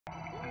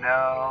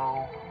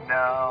no,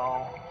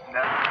 no,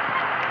 no,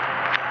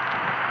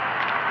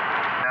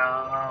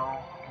 no,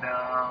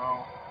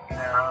 no,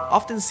 no.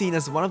 Often seen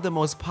as one of the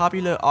most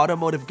popular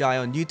automotive guy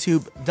on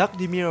YouTube,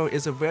 Demuro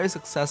is a very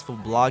successful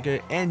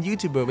blogger and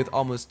YouTuber with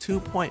almost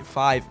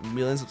 2.5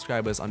 million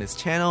subscribers on his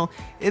channel.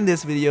 In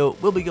this video,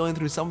 we'll be going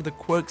through some of the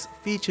quirks,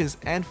 features,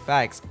 and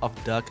facts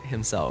of Duck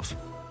himself.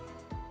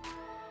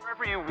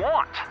 Wherever you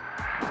want,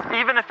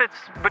 even if it's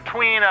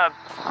between a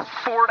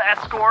Ford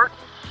Escort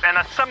and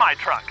a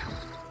semi-truck.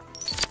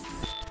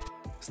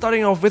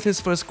 Starting off with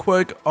his first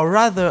quirk, or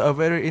rather a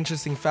very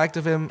interesting fact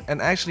of him,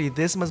 and actually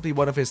this must be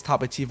one of his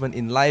top achievements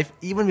in life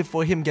even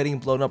before him getting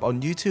blown up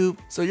on YouTube.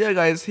 So yeah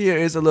guys, here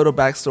is a little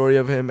backstory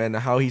of him and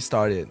how he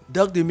started.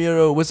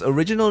 Demuro was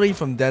originally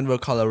from Denver,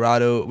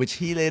 Colorado, which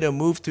he later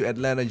moved to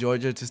Atlanta,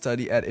 Georgia to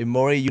study at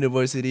Emory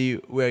University,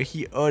 where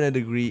he earned a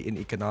degree in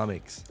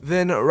economics.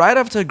 Then right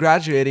after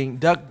graduating,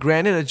 Duck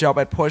granted a job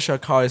at Porsche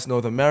Cars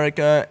North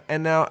America,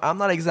 and now I'm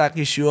not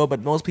exactly sure,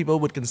 but most people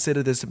would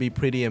consider this to be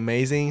pretty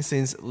amazing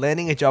since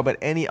landing a job at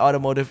any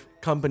automotive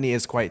company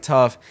is quite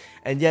tough,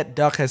 and yet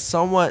Duck has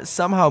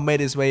somehow made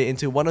his way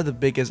into one of the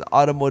biggest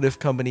automotive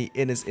company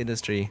in his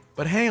industry.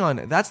 But hang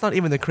on, that's not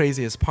even the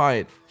craziest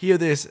part. Hear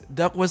this,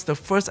 Duck was the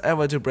first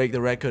ever to break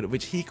the record,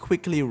 which he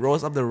quickly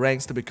rose up the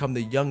ranks to become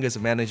the youngest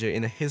manager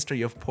in the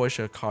history of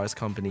Porsche Cars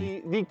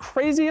Company. The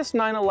craziest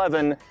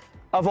 911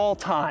 of all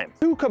time.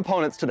 Two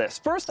components to this.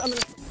 First,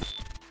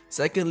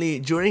 Secondly,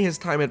 during his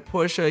time at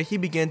Porsche, he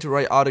began to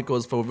write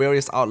articles for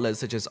various outlets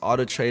such as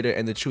Auto Trader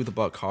and The Truth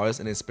About Cars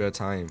in his spare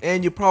time.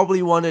 And you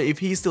probably wonder if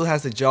he still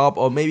has the job,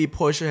 or maybe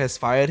Porsche has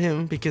fired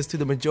him, because to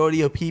the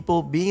majority of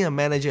people, being a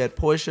manager at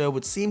Porsche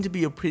would seem to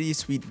be a pretty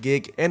sweet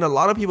gig, and a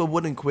lot of people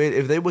wouldn't quit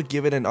if they were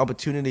given an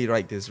opportunity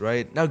like this,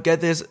 right? Now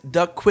get this,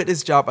 Duck quit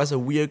his job as a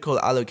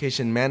vehicle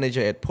allocation manager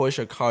at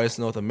Porsche Cars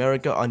North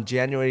America on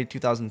January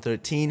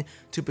 2013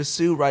 to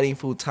pursue writing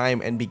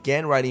full-time and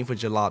began writing for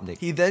Jalopnik.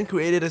 He then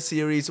created a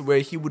series where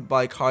he would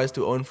buy cars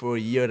to own for a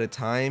year at a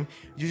time,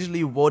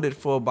 usually voted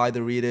for by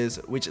the readers,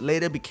 which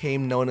later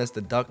became known as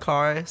the Duck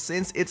car.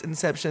 Since its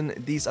inception,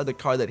 these are the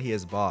cars that he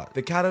has bought: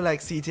 the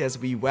Cadillac CTS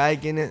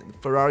V-Wagon,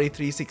 Ferrari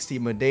 360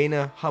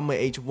 Modena, Hummer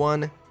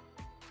H1,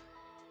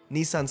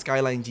 Nissan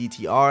Skyline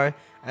GTR,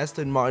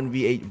 Aston Martin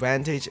V8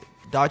 Vantage,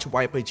 Dodge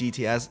Viper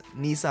GTS,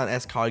 Nissan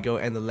S-Cargo,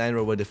 and the Land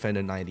Rover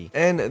Defender 90.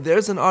 And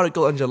there's an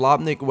article on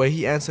Jalopnik where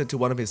he answered to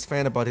one of his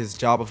fans about his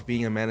job of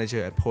being a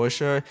manager at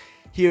Porsche.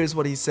 Here's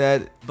what he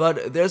said: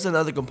 "But there's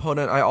another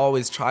component I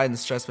always try and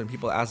stress when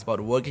people ask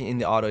about working in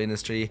the auto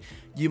industry.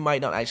 You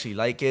might not actually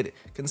like it.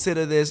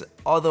 Consider this,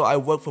 although I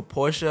work for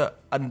Porsche,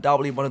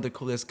 undoubtedly one of the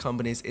coolest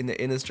companies in the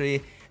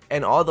industry,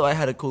 and although I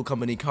had a cool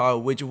company car,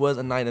 which was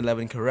a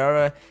 911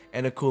 Carrera,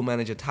 and a cool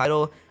manager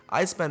title,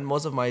 I spend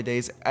most of my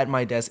days at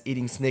my desk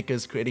eating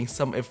Snickers, creating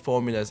some if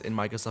formulas in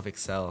Microsoft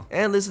Excel,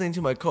 and listening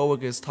to my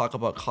coworkers talk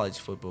about college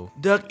football."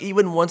 Duck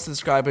even once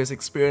described his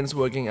experience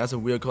working as a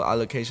vehicle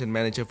allocation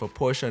manager for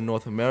Porsche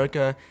North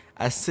America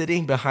as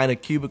sitting behind a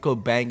cubicle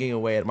banging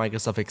away at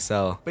Microsoft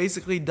Excel.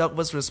 Basically, Duck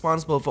was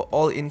responsible for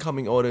all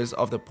incoming orders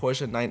of the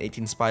Porsche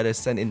 918 Spyder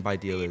sent in by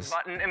dealers.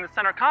 Button in the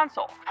center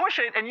console. Push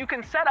it and you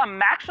can set a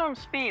maximum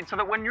speed so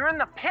that when you're in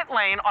the pit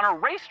lane on a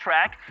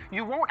racetrack,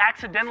 you won't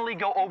accidentally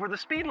go over the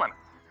speed limit.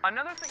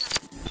 Another thing.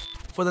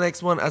 For the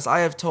next one, as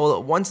I have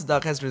told, once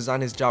Duck has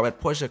resigned his job at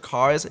Porsche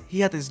Cars, he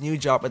had his new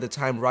job at the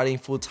time writing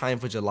full-time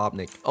for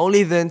Jalopnik.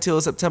 Only then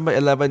till September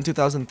 11,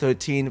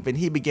 2013 when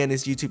he began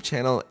his YouTube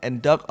channel, and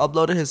Duck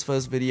uploaded his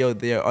first video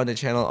there on the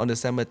channel on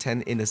December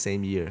 10 in the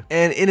same year.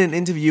 And in an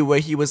interview where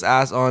he was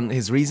asked on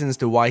his reasons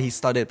to why he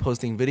started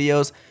posting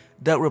videos,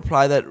 Duck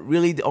replied that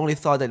really the only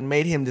thought that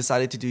made him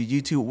decide to do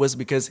YouTube was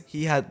because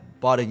he had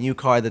bought a new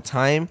car at the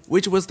time,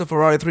 which was the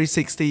Ferrari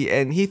 360,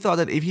 and he thought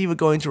that if he were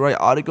going to write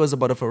articles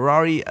about a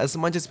Ferrari, as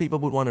much as people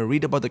would want to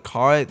read about the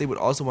car, they would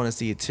also want to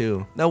see it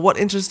too. Now what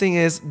interesting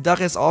is, Duck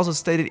has also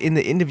stated in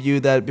the interview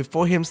that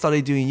before him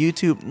started doing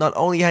YouTube, not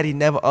only had he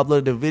never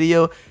uploaded a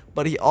video,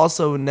 but he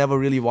also never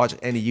really watched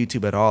any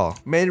YouTube at all.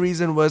 Main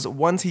reason was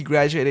once he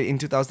graduated in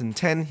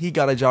 2010, he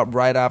got a job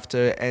right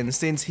after, and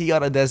since he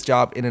got a desk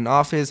job in an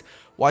office,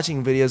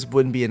 watching videos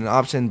wouldn't be an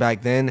option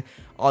back then.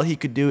 All he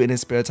could do in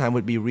his spare time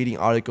would be reading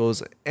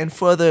articles, and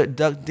further,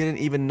 Duck didn't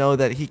even know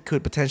that he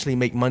could potentially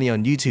make money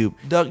on YouTube.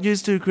 Duck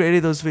used to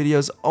create those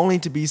videos only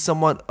to be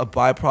somewhat a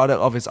byproduct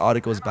of his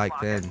articles back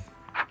then.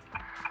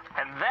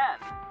 And then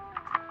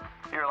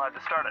you're allowed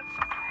to start it.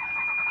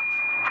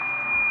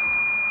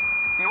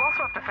 You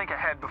also have to think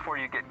ahead before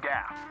you get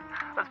gas.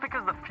 That's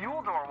because the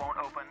fuel door won't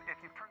open if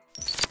you turn.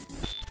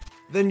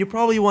 Then you're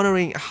probably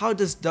wondering, how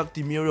does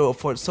Demuro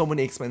afford so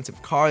many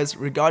expensive cars?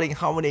 Regarding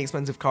how many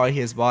expensive cars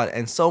he has bought,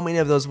 and so many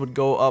of those would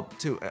go up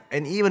to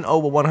and even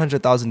over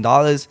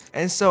 $100,000.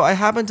 And so I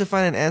happened to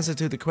find an answer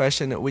to the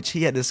question, which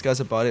he had discussed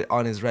about it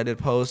on his Reddit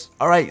post.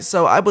 Alright,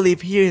 so I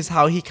believe here is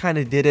how he kind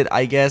of did it,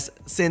 I guess,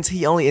 since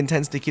he only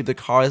intends to keep the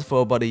cars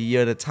for about a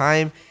year at a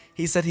time.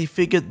 He said he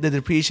figured the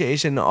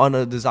depreciation on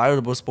a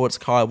desirable sports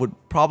car would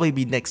probably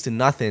be next to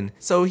nothing,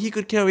 so he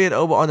could carry it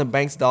over on the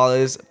bank's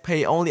dollars,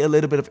 pay only a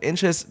little bit of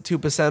interest,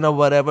 2% or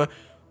whatever,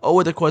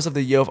 over the course of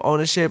the year of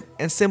ownership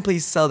and simply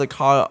sell the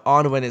car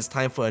on when it's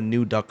time for a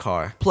new Duck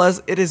car.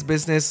 Plus, it is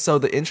business, so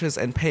the interest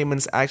and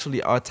payments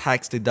actually are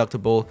tax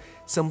deductible.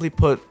 Simply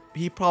put,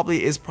 he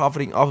probably is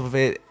profiting off of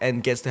it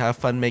and gets to have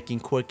fun making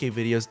quirky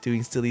videos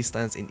doing silly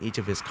stunts in each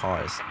of his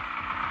cars.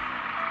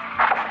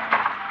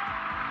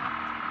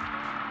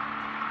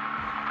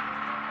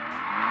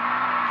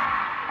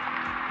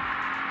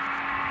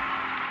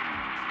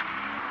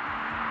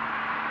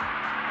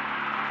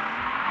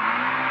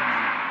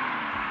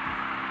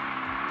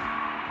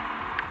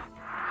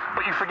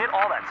 But you forget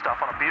all that stuff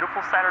on a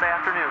beautiful Saturday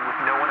afternoon with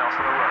no one else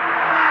on the road.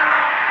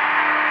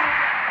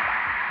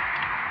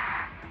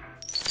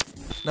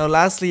 Now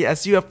lastly,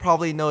 as you have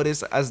probably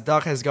noticed, as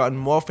Duck has gotten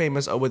more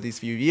famous over these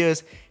few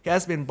years, he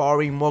has been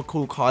borrowing more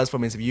cool cars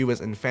from his viewers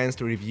and fans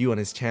to review on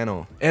his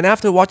channel. And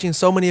after watching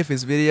so many of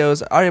his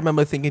videos, I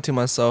remember thinking to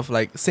myself,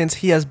 like, since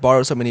he has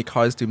borrowed so many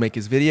cars to make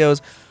his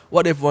videos,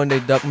 what if one day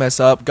Duck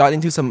messed up, got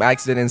into some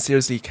accident and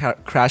seriously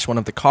crashed one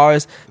of the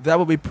cars? That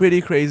would be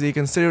pretty crazy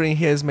considering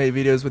he has made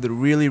videos with a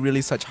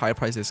really such high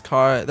prices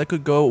car that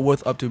could go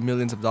worth up to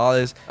millions of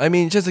dollars. I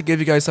mean, just to give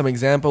you guys some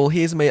example,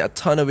 he's made a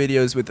ton of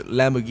videos with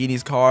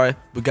Lamborghini's car,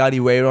 Bugatti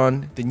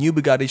Veyron, the new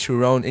Bugatti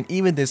Chiron, and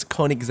even this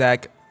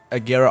Koenigsegg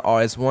Agera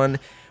RS1,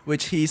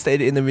 which he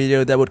stated in the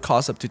video that would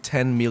cost up to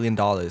 $10 million.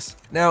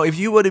 Now, if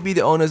you were to be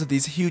the owners of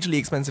these hugely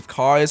expensive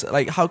cars,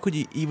 like, how could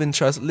you even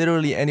trust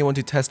literally anyone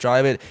to test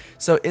drive it?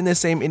 So in the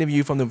same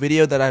interview from the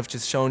video that I've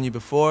just shown you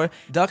before,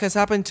 Duck has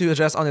happened to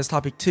address on this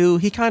topic too.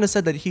 He kind of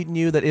said that he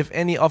knew that if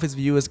any of his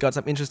viewers got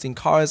some interesting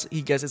cars,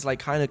 he guess it's like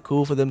kind of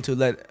cool for them to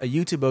let a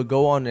YouTuber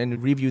go on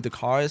and review the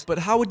cars. But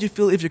how would you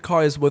feel if your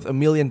car is worth $1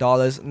 million?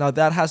 Now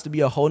that has to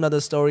be a whole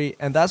nother story,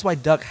 and that's why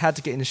Duck had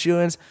to get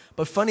insurance.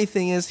 But funny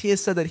thing is, he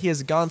has said that he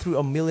has gone through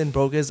 1 million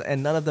brokers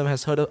and none of them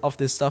has heard of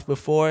this stuff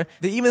before.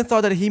 They even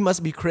thought that he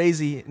must be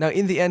crazy. Now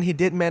in the end, he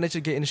did manage to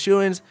get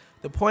insurance.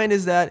 The point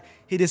is that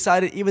he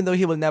decided, even though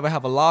he will never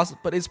have a loss,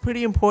 but it's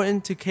pretty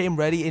important to come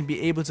ready and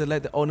be able to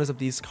let the owners of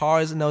these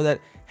cars know that,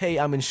 hey,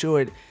 I'm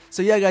insured.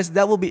 So yeah guys,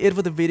 that will be it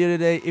for the video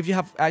today. If you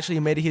have actually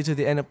made it here to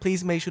the end,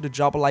 please make sure to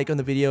drop a like on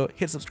the video,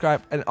 hit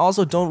subscribe, and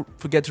also don't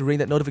forget to ring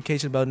that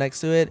notification bell next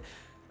to it.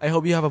 I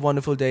hope you have a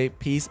wonderful day.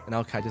 Peace, and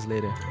I'll catch you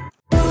later.